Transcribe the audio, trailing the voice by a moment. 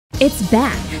It's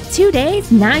back. 2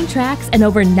 days, 9 tracks, and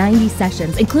over 90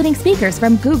 sessions, including speakers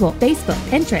from Google, Facebook,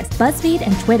 Pinterest, BuzzFeed,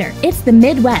 and Twitter. It's the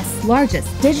Midwest's largest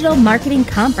digital marketing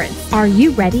conference. Are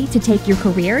you ready to take your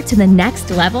career to the next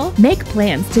level? Make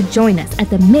plans to join us at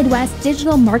the Midwest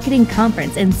Digital Marketing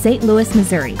Conference in St. Louis,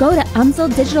 Missouri. Go to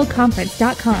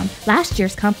umsldigitalconference.com. Last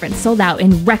year's conference sold out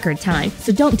in record time,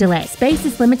 so don't delay. Space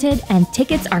is limited and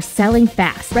tickets are selling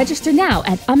fast. Register now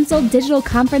at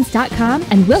umsldigitalconference.com,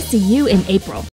 and we'll see you in April.